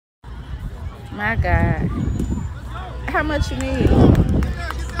My God. How much you need?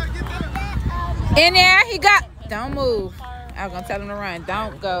 In there, he got. Don't move. I was gonna tell him to run.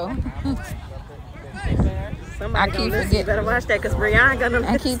 Don't go. Somebody keep forgetting. You better watch that, cause Brianna gonna.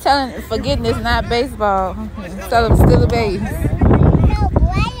 I keep telling, forgetting it's not baseball. Tell him still a base. No,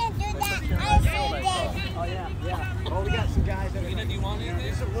 why you do that? I see this. Oh yeah. Oh, we got some guys that. Do you want anything?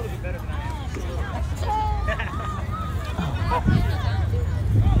 It's a little bit better than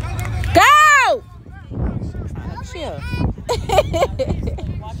Go! Chill.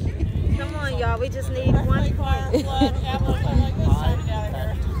 Come on, y'all. We just need 1 point.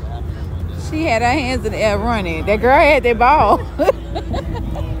 She had her hands in the air running. That girl had that ball.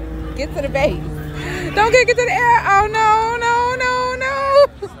 Get to the base. Don't get to the air. Oh, no, no, no, no.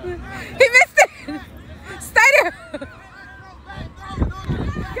 He missed it. Stay there. Go,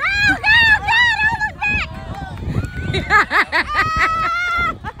 go, go. Don't look back.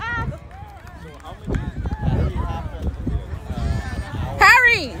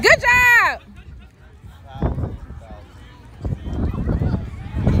 Hurry. Good job.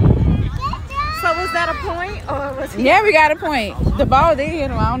 So was that a point, or was he? Yeah, we got a point. The ball did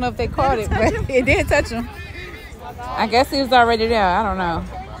hit him. I don't know if they caught it, but it did touch him. I guess he was already there. I don't know.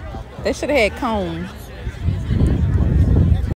 They should have had cones.